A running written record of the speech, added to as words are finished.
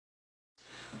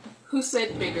Who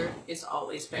said bigger is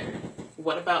always better?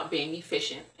 What about being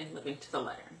efficient and living to the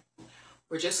letter?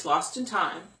 We're just lost in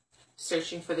time,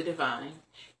 searching for the divine.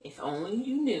 If only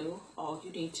you knew all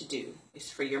you need to do is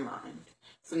free your mind.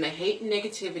 From the hate and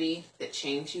negativity that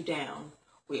chains you down,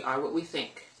 we are what we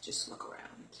think. Just look around.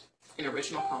 An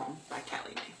original poem by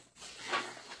Callie.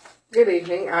 Good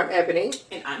evening, I'm Ebony.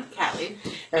 And I'm Callie.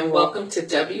 And welcome to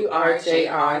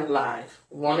WRJR Live,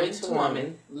 Woman to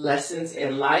Woman, Lessons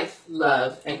in Life,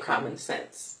 Love, and Common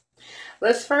Sense.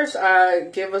 Let's first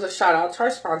give us a shout out to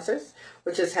our sponsors,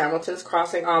 which is Hamilton's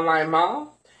Crossing Online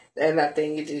Mall, and That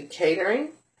Thing You Do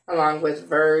Catering, along with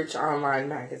Verge Online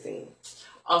Magazine.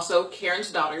 Also,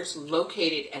 Karen's Daughters,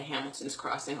 located at Hamilton's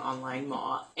Crossing Online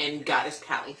Mall, and Goddess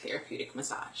Callie Therapeutic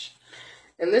Massage.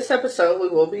 In this episode, we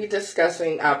will be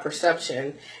discussing our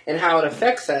perception and how it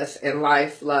affects us in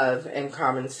life, love, and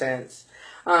common sense.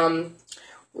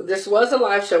 This was a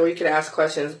live show where you could ask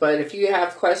questions, but if you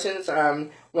have questions,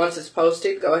 once it's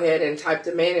posted, go ahead and type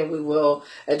them in, and we will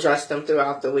address them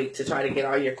throughout the week to try to get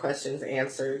all your questions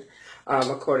answered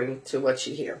according to what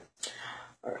you hear.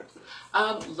 All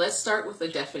right. Let's start with the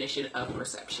definition of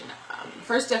perception. The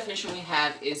first definition we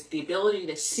have is the ability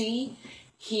to see,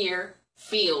 hear,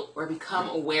 feel, or become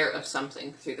aware of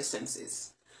something through the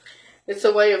senses. It's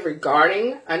a way of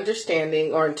regarding,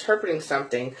 understanding, or interpreting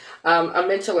something. A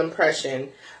mental impression.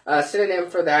 A synonym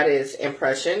for that is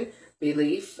impression,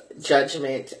 belief,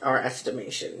 judgment, or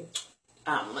estimation.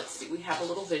 Let's see. We have a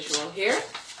little visual here.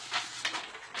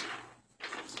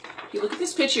 If you look at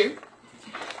this picture,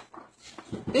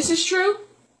 this is true,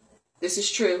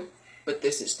 but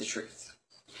this is the truth.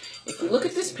 If you look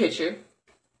at this picture,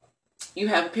 you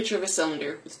have a picture of a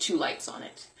cylinder with two lights on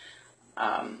it.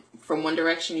 From one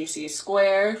direction you see a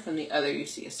square, from the other you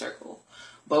see a circle.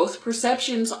 Both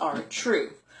perceptions are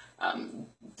true.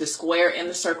 The square and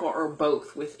the circle are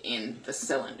both within the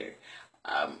cylinder.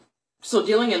 So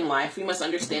dealing in life, we must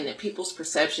understand that people's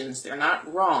perceptions, they're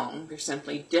not wrong. They're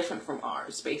simply different from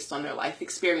ours based on their life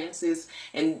experiences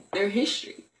and their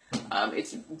history.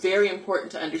 It's very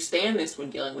important to understand this when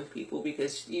dealing with people,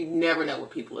 because you never know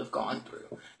what people have gone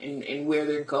through and where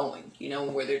they're going,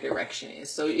 and where their direction is.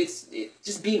 So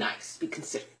just be nice, be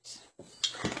considerate.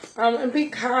 And be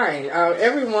kind.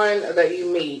 Everyone that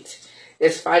you meet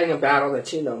is fighting a battle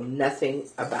that you know nothing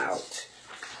about.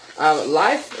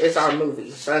 Life is our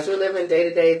movie. So as we live in day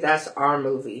to day, that's our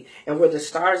movie. And we're the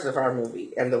stars of our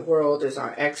movie. And the world is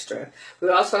our extra. We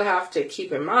also have to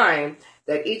keep in mind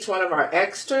that each one of our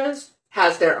extras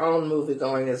has their own movie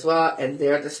going as well. And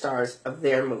they're the stars of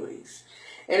their movies.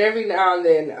 And every now and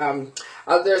then,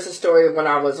 there's a story when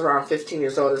I was around 15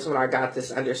 years old is when I got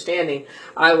this understanding.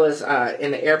 I was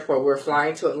in the airport. We were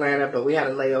flying to Atlanta, but we had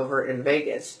a layover in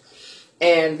Vegas.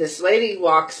 And this lady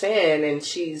walks in, and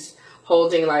she's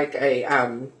holding like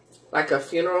a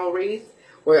funeral wreath,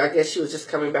 where I guess she was just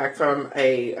coming back from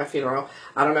a funeral.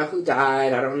 I don't know who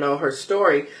died. I don't know her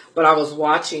story, but I was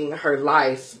watching her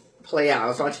life play out. I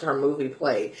was watching her movie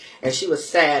play, and she was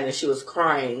sad and she was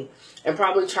crying and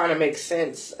probably trying to make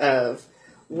sense of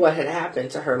what had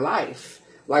happened to her life.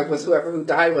 Like, with whoever who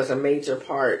died was a major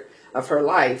part of her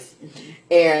life. Mm-hmm.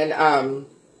 And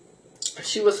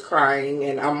she was crying,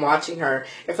 and I'm watching her.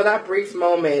 And for that brief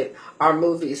moment, our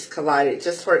movies collided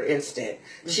just for an instant.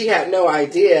 She had no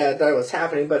idea that it was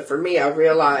happening. But for me, I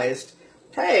realized,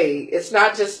 hey, it's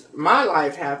not just my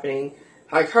life happening.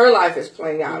 Like, her life is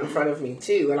playing out in front of me,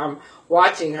 too. And I'm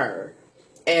watching her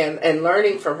and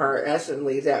learning from her,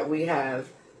 essentially, that we have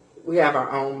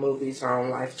our own movies, our own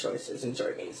life choices and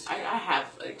journeys. I have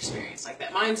an experience like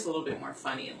that. Mine's a little bit more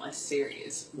funny and less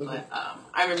serious. Mm-hmm. But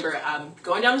I remember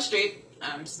going down the street,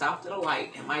 stopped at a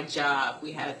light. At my job,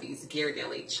 we had these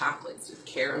Ghirardelli chocolates with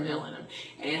caramel in them.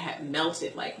 And it had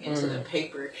melted into the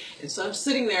paper. And so I'm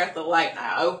sitting there at the light, and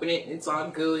I open it, and it's all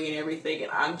gooey and everything.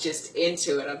 And I'm just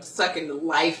into it. I'm sucking the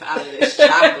life out of this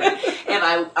chocolate. And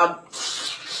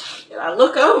I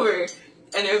look over,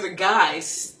 and there's a guy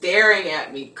staring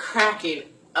at me, cracking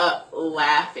up,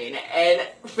 laughing. And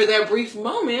for that brief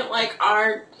moment,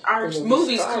 our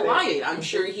movies collided. I'm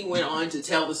sure he went on to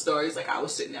tell the stories. Like, I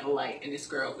was sitting at a light, and this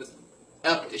girl was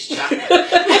up this chocolate.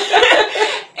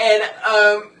 And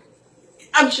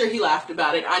I'm sure he laughed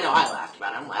about it. I know I laughed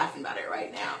about it. I'm laughing about it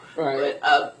right now. Right.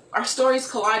 But our stories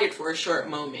collided for a short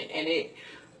moment, and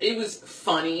it was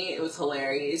funny. It was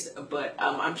hilarious. But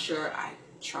I'm sure I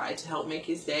tried to help make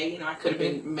his day. I could have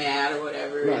been mad or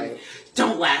whatever. Right. And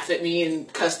don't laugh at me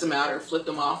and cussed him out or flipped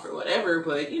him off or whatever.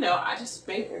 But, I just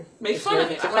made fun of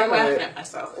it. I like laughing at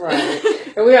myself. Right.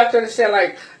 And we have to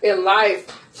understand, in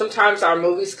life, sometimes our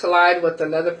movies collide with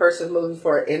another person's movie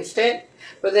for an instant.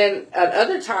 But then at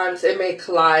other times, it may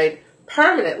collide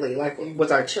permanently, like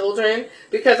with our children,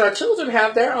 because our children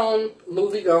have their own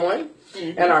movie going,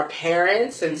 and our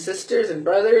parents and sisters and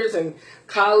brothers and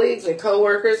colleagues and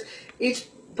coworkers,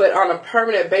 but on a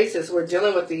permanent basis, we're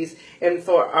dealing with these, and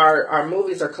for our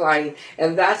movies are colliding,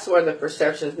 and that's where the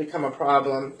perceptions become a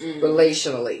problem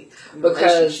relationally.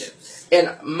 Because in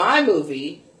my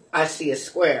movie, I see a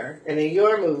square, and in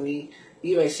your movie,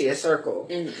 you may see a circle.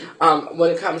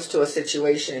 When it comes to a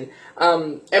situation,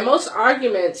 and most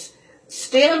arguments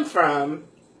stem from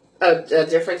a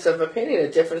difference of opinion,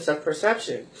 a difference of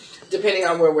perception, depending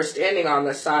on where we're standing on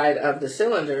the side of the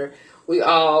cylinder. We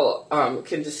all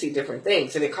can just see different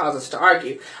things, and it causes us to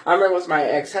argue. I remember with my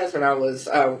ex-husband,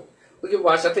 we could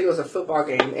watch, I think it was a football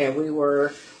game, and we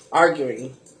were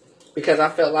arguing because I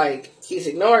felt like he's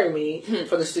ignoring me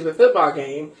for the stupid football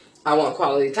game. I want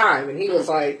quality time. And he was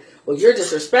like, well, you're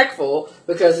disrespectful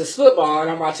because it's football, and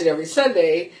I'm watching every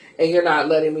Sunday, and you're not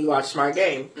letting me watch my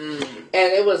game. And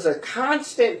it was a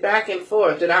constant back and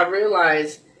forth, and I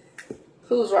realized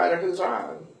who's right or who's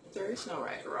wrong. There is no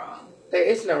right or wrong. There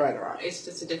is no right or wrong. It's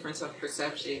just a difference of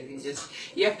perception.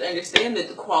 You have to understand that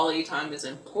the quality time is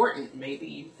important. Maybe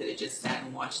you could have just sat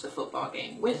and watched the football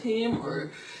game with him,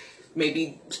 or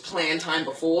maybe plan time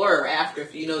before or after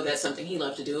if you know that's something he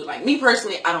loved to do. Like me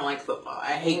personally, I don't like football.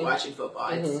 I hate watching football.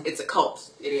 It's a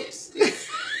cult. It is. It's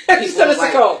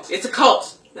a cult. It's a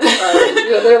cult.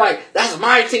 They're like, that's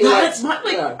my team. No, that's my,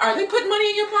 are they putting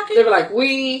money in your pocket? They're like,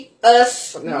 we,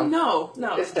 us. No.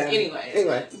 It's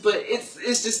anyway. But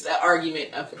it's just an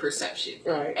argument of perception,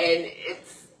 right? And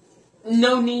it's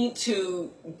no need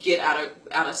to get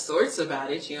out of sorts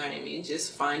about it. You know what I mean?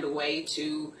 Just find a way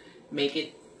to make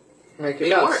it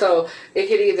work. So it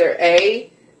could either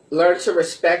learn to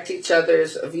respect each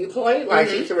other's viewpoint. Like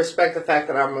he can respect the fact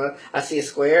that I see a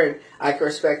square, and I can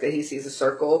respect that he sees a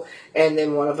circle, and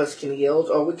then one of us can yield,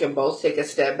 or we can both take a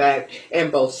step back and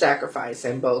both sacrifice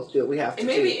and both do what we have to do.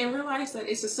 And realize that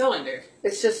it's a cylinder.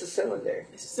 It's just a cylinder.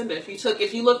 It's a cylinder.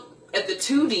 If you look at the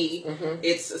 2D,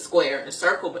 it's a square and a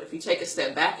circle, but if you take a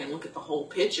step back and look at the whole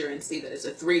picture and see that it's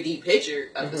a 3D picture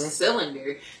of the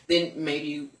cylinder, then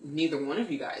maybe neither one of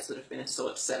you guys would have been so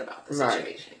upset about the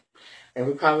situation. And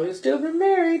we probably would still been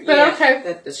married, but okay.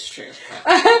 That's true.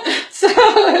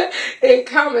 So, in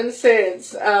common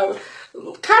sense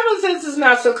is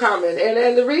not so common.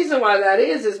 And the reason why that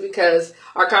is because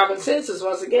our common sense is,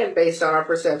 once again, based on our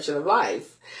perception of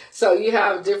life. So you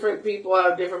have different people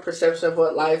have different perception of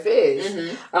what life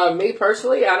is. Me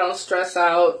personally, I don't stress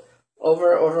out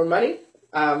over money.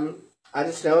 I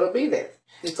just know it'll be there.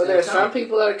 So there are some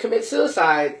people that commit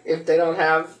suicide if they don't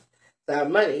have that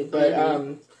money. But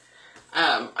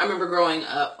I remember growing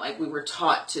up, like, we were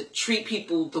taught to treat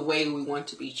people the way we want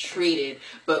to be treated,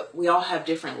 but we all have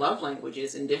different love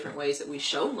languages and different ways that we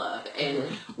show love, and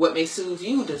what may soothe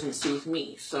you doesn't soothe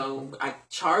me. So I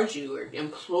charge you or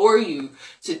implore you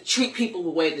to treat people the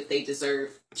way that they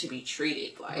deserve to be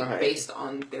treated, like based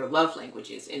on their love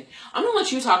languages. And I'm gonna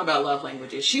let you talk about love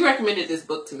languages. She recommended this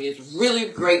book to me. It's a really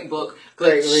great book,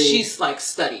 but she's like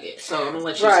studied it. So I'm gonna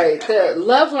let you talk about it.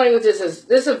 Love languages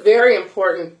this is a very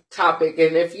important topic,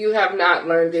 and if you have not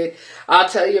learned it, I'll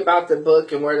tell you about the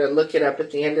book and where to look it up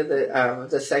at the end of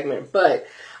the segment. But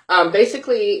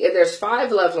basically, there's 5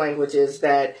 love languages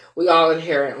that we all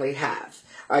inherently have.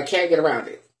 I can't get around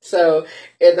it. So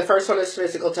the first one is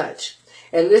physical touch.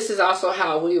 And this is also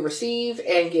how we receive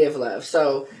and give love.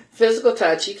 So physical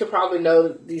touch, you can probably know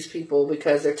these people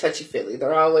because they're touchy-feely.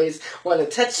 They're always want to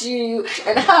touch you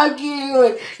and hug you.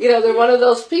 And, they're one of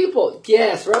those people.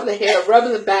 Yes, rubbing the hair,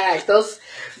 rubbing the back. Those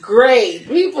great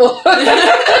people.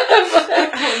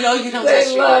 No, you don't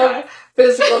touch love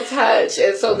physical touch.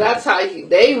 And so that's how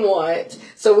they want.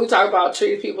 So we talk about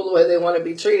treating people the way they want to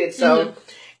be treated. So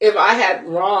if I had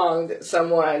wronged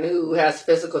someone who has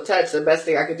physical touch, the best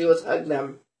thing I could do is hug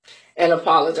them and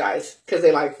apologize because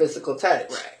they like physical touch.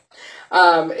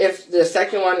 Right. If the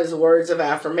second one is words of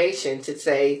affirmation, to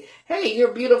say, hey,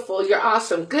 you're beautiful, you're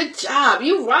awesome, good job,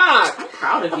 you rock. I'm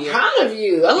proud of you. I'm proud of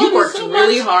you. I love you worked so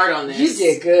really much. hard on this. You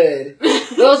did good.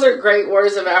 Those are great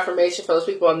words of affirmation for those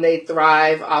people, and they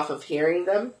thrive off of hearing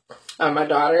them. My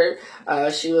daughter,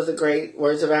 she was a great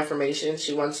words of affirmation.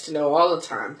 She wants to know all the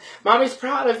time, Mommy's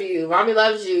proud of you. Mommy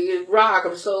loves you. You rock.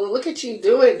 Look at you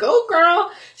do it. Go,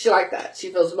 girl. She like that.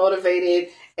 She feels motivated,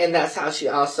 and that's how she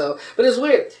also, but it's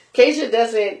weird. Keisha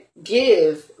doesn't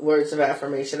give words of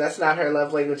affirmation. That's not her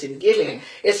love language in giving.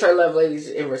 It's her love language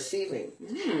in receiving.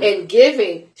 In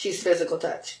giving, she's physical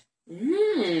touch.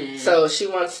 So she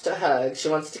wants to hug. She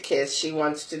wants to kiss. She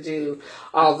wants to do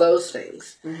all those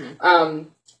things.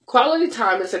 Quality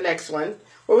time is the next one,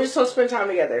 where we just want to spend time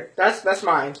together. That's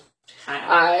mine.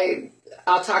 I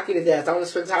I'll talk you to death. I want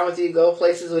to spend time with you, go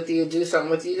places with you, do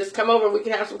something with you. Just come over. We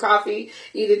can have some coffee,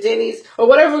 eat at Denny's, or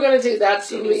whatever we're going to do.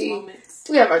 That's me. Moments.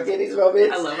 We have our Denny's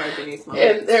moments. I love our Denny's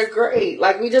moments. And they're great.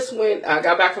 Like, we just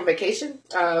got back from vacation.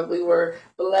 We were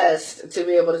blessed to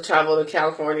be able to travel to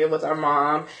California with our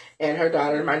mom and her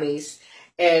daughter, my niece.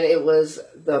 And it was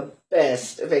the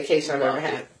best vacation I've ever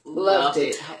had. Loved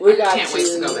it. We can't wait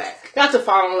to go back. Got to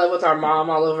fall in love with our mom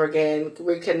all over again.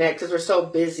 Reconnect because we're so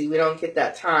busy. We don't get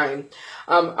that time.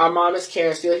 Our mom is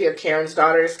Karen. So you'll hear Karen's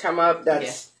daughters come up.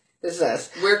 This is us.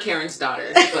 We're Karen's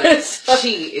daughters, but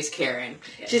she is Karen.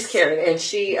 Yes. She's Karen, and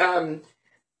she.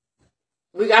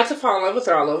 We got to fall in love with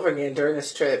her all over again during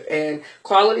this trip, and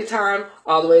quality time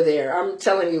all the way there. I'm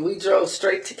telling you, we drove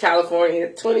straight to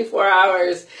California, 24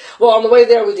 hours. Well, on the way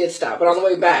there we did stop, but on the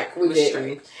way back we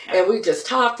didn't. Yeah. And we just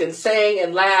talked and sang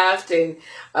and laughed and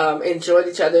enjoyed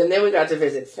each other. And then we got to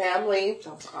visit family.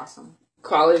 That's awesome.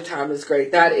 Quality time is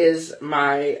great. That is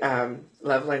my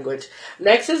love language.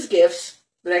 Next is gifts.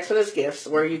 The next one is gifts,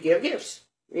 where you give gifts.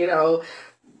 You know.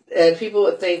 And people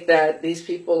would think that these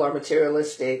people are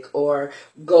materialistic or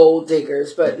gold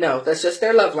diggers, but no, that's just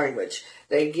their love language.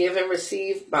 They give and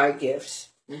receive by gifts,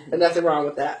 and nothing wrong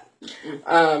with that.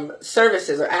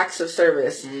 Services or acts of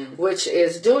service, which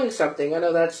is doing something. I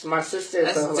know that's my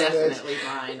sister's love language. That's definitely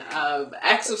mine.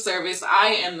 Acts of service.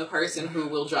 I am the person who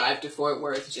will drive to Fort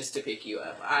Worth just to pick you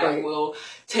up. I will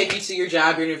take you to your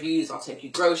job interviews. I'll take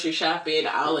you grocery shopping.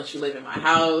 I'll let you live in my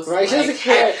house. Right? She doesn't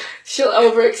care. She'll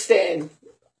overextend.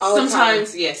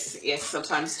 Sometimes, yes,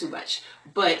 sometimes too much.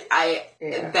 But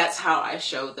that's how I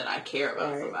show that I care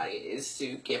about somebody, is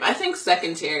to give. I think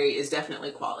secondary is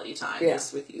definitely quality time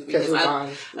just with you, because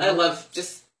I love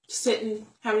just sitting,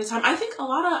 having time. I think a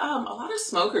lot of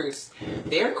smokers,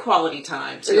 they're quality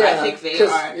time too. I think they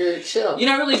are. You're chill.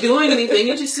 You're not really doing anything.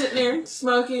 You're just sitting there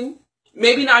smoking,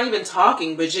 maybe not even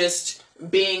talking, but just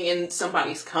being in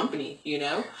somebody's company. You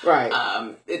know,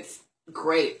 right? It's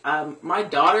great. My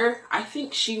daughter, I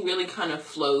think she really kind of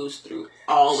flows through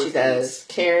all of these. She does.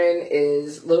 Karen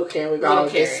is little Karen. We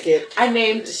got little Karen. I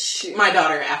named my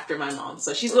daughter after my mom,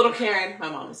 so she's little Karen. My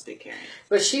mom is big Karen.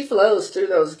 But she flows through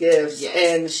those gifts,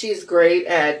 and she's great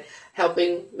at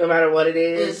helping no matter what it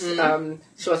is. She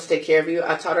wants to take care of you.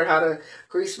 I taught her how to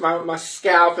grease my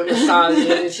scalp and massage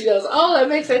it, and she goes, "Oh, that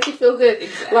makes you feel good."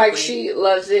 Exactly. Like, she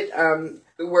loves it.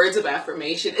 Words of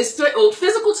affirmation. It's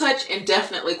physical touch and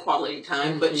definitely quality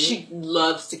time, but she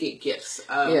loves to get gifts.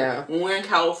 When we're in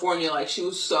California, like, she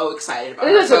was so excited about it.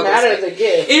 It doesn't matter the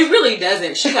gift. It really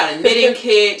doesn't. She got a knitting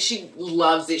kit. She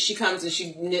loves it. She comes and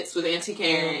she knits with Auntie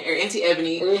Karen or Auntie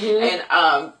Ebony,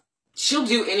 and she'll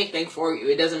do anything for you.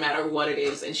 It doesn't matter what it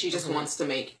is, and she just wants to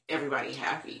make everybody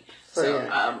happy.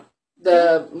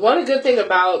 The one good thing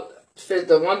about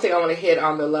the one thing I want to hit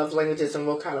on the love languages, and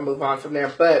we'll kind of move on from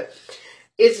there, but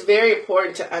it's very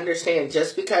important to understand,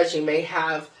 just because you may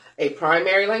have a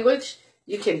primary language,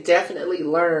 you can definitely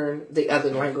learn the other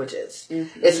languages.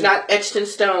 It's not etched in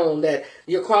stone that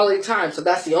your quality time, so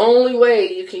that's the only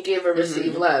way you can give or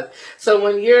receive love. So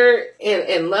when you're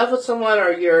in love with someone,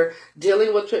 or you're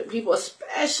dealing with people,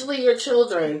 especially your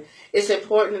children, it's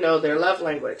important to know their love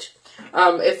language.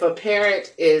 If a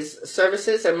parent is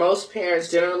services, and most parents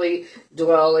generally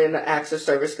dwell in the acts of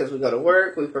service because we go to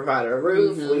work, we provide a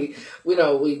roof,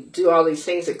 we do all these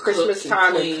things at Christmas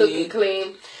time and cook and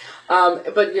clean.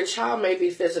 But your child may be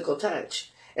physical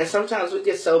touch. And sometimes we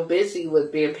get so busy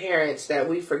with being parents that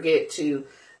we forget to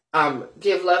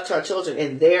give love to our children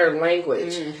in their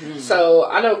language. So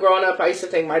I know growing up, I used to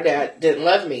think my dad didn't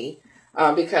love me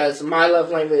because my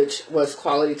love language was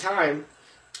quality time,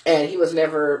 and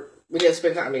we didn't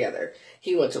spend time together.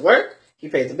 He went to work, he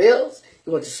paid the bills, he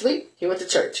went to sleep, he went to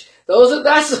church.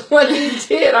 That's what he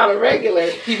did on a regular.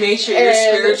 He made sure your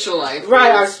spiritual life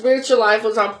our spiritual life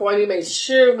was on point. He made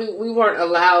sure we weren't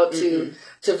allowed to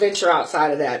venture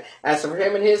outside of that. As for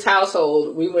him and his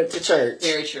household, we went to church.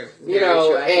 Very true. Very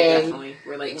true. I can definitely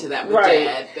relate to that with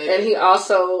Dad. And he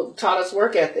also taught us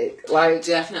work ethic. Like,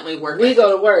 definitely work ethic. We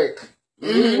go to work.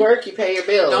 You work, you pay your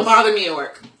bills. Don't bother me at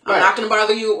work. I'm not going to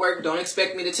bother you at work. Don't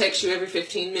expect me to text you every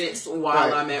 15 minutes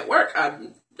while I'm at work.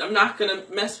 I'm not going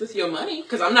to mess with your money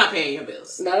because I'm not paying your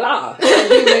bills. Not at all.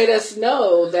 And he made us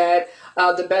know that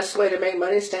the best way to make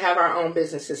money is to have our own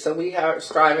businesses. So we are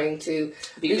striving to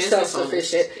be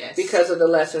self-sufficient because of the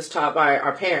lessons taught by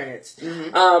our parents.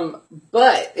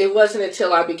 But it wasn't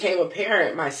until I became a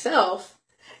parent myself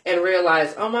and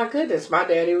realized, oh my goodness, my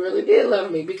daddy really did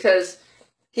love me, because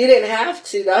he didn't have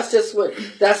to.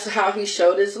 That's how he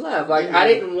showed his love. Like, I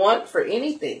didn't want for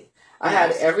anything. I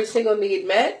had every single need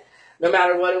met, no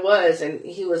matter what it was, and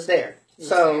he was there.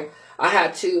 So I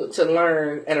had to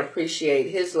learn and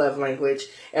appreciate his love language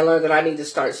and learn that I need to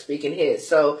start speaking his.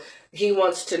 So he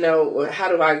wants to know, well, how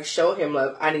do I show him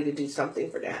love? I need to do something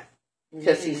for that.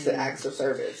 Because he's the acts of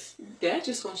service. Dad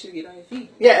just wants you to get on your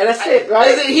feet. Yeah, and that's it,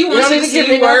 right? He wants you to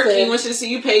see you work. He wants you to see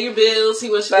you pay your bills. He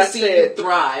wants you to see you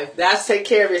thrive. That's take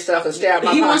care of yourself and stay out of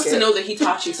my pocket. He wants to know that he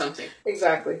taught you something.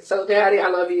 Exactly. So, Daddy, I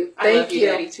love you. I love you,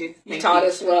 Daddy, too. You taught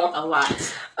us well. A lot.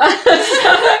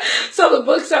 So the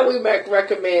books that we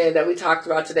recommend that we talked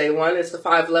about today, one is The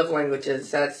 5 Love Languages.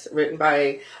 That's written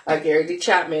by Gary D.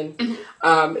 Chapman.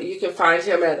 Mm-hmm. You can find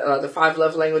him at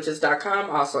the5lovelanguages.com.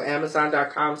 Also,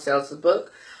 Amazon.com sells the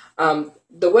book.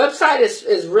 The website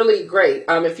is really great.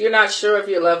 If you're not sure of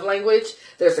your love language,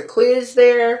 there's a quiz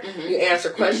there. Mm-hmm. You answer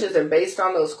questions, and based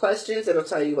on those questions, it'll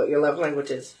tell you what your love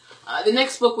language is. The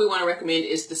next book we want to recommend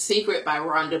is The Secret by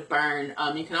Rhonda Byrne.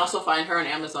 You can also find her on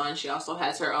Amazon. She also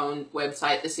has her own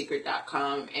website,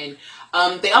 thesecret.com. And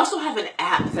they also have an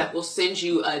app that will send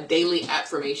you daily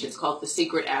affirmations called The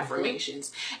Secret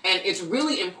Affirmations. And it's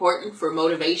really important for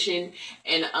motivation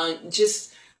and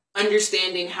just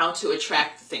understanding how to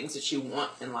attract the things that you want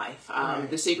in life.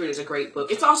 The Secret is a great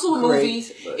book. It's also a movie.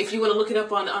 If you want to look it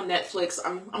up on Netflix.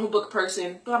 I'm a book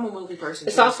person, but I'm a movie person.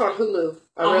 It's also on Hulu.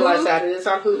 I realize that it is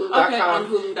on Hulu.com on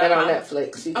Hulu.com. and on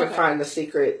Netflix. You can find The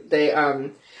Secret. They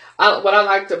what I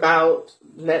liked about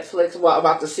Netflix,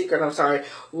 about The Secret,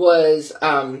 was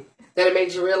that it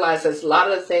made you realize there's a lot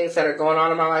of the things that are going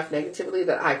on in my life negatively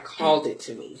that I called it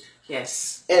to me.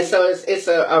 Yes. And so it's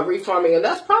a reforming, and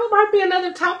that's probably might be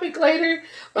another topic later,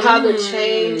 but how to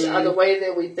change the way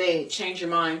that we think. Change your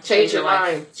mind. Change your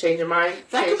mind. Change your mind.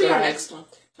 That could be our next one.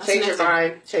 Change your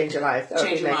mind, change your life. That'll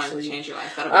change be your next mind, week. change your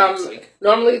life. That'll be next week.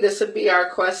 Normally, this would be our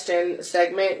question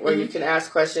segment where you can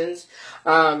ask questions.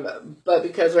 But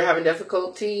because we're having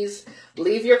difficulties,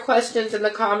 leave your questions in the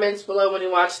comments below when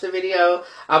you watch the video.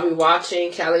 I'll be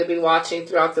watching. Callie will be watching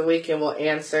throughout the week, and we'll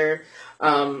answer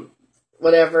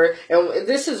whatever. And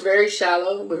this is very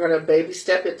shallow. We're going to baby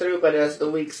step it through, but as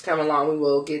the weeks come along, we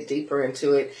will get deeper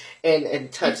into it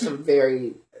and touch some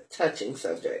very touching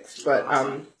subjects. But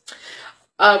awesome.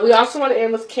 We also want to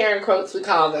end with Karen quotes, we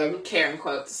call them. Karen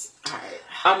quotes. All right.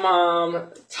 Our mom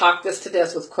talked us to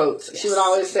death with quotes. Yes. She would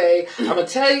always say, I'm going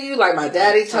to tell you like my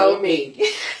daddy told me.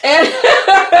 And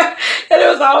it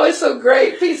was always some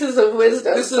great pieces of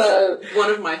wisdom. This is one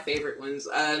of my favorite ones.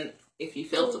 If you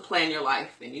fail to plan your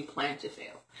life, then you plan to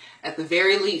fail. At the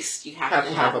very least, you have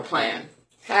to have a plan.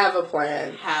 Have a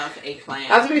plan. Have a plan.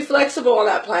 Have to be flexible on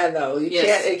that plan, though.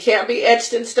 It can't be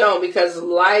etched in stone because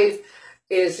life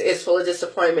is full of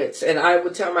disappointments. And I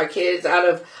would tell my kids, out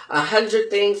of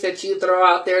 100 things that you throw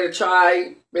out there to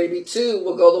try, maybe 2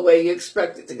 will go the way you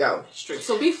expect it to go. That's true.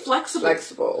 So be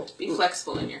flexible. Be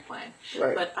flexible in your plan.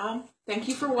 Right. But thank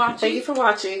you for watching. Thank you for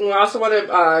watching. We also want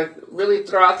to really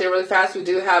throw out there really fast, we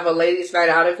do have a Ladies Night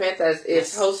Out event that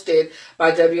is hosted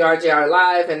by WRJR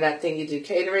Live and That Thing You Do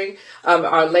Catering.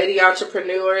 Our lady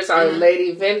entrepreneurs, our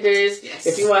lady vendors. Yes.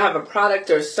 If you want to have a product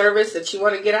or service that you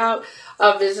want to get out,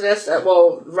 visit us.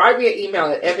 Write me an email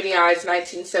at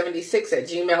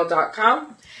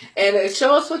ebonyeyes1976@gmail.com and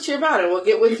show us what you're about, and we'll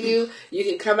get with you. You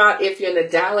can come out if you're in the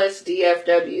Dallas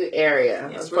DFW area.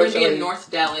 Yes, we're going to be in North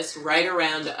Dallas, right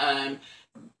around.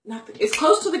 It's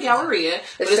close to the Galleria,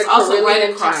 but it's also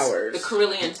right across the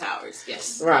Carillion Towers.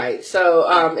 Yes, right. So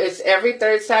it's every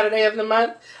third Saturday of the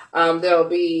month. There'll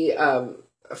be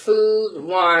food,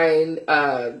 wine.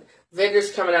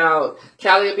 Vendors coming out.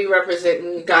 Callie will be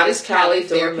representing Goddess Callie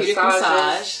doing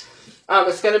massages.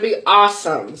 It's going to be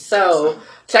awesome. So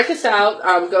check us out.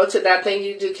 Go to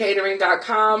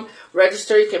thatthingyoudoCatering.com.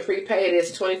 Register. You can prepay. It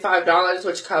is $25,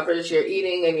 which covers your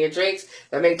eating and your drinks.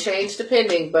 That may change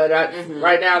depending, but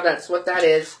right now that's what that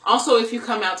is. Also, if you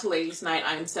come out to Ladies Night,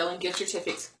 I'm selling gift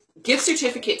certificates. Gift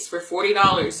certificates for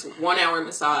 $40, 1 hour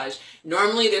massage.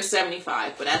 Normally they're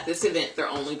 $75, but at this event they'll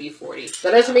only be $40.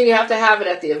 That doesn't mean you have to have it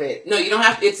at the event. No, you don't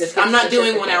have to. I'm not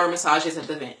doing 1 hour massages at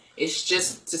the event. It's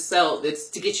just to sell. It's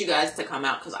to get you guys to come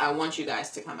out because I want you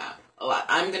guys to come out a lot.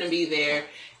 I'm going to be there.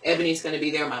 Ebony's going to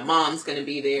be there. My mom's going to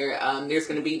be there. There's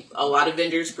going to be a lot of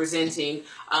vendors presenting.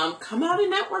 Come out and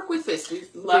network with us.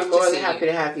 We'd love to see you. We're more than happy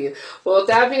to have you. Well, with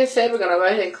that being said, we're going to go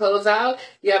ahead and close out.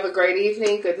 You have a great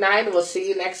evening. Good night, and we'll see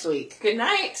you next week. Good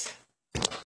night.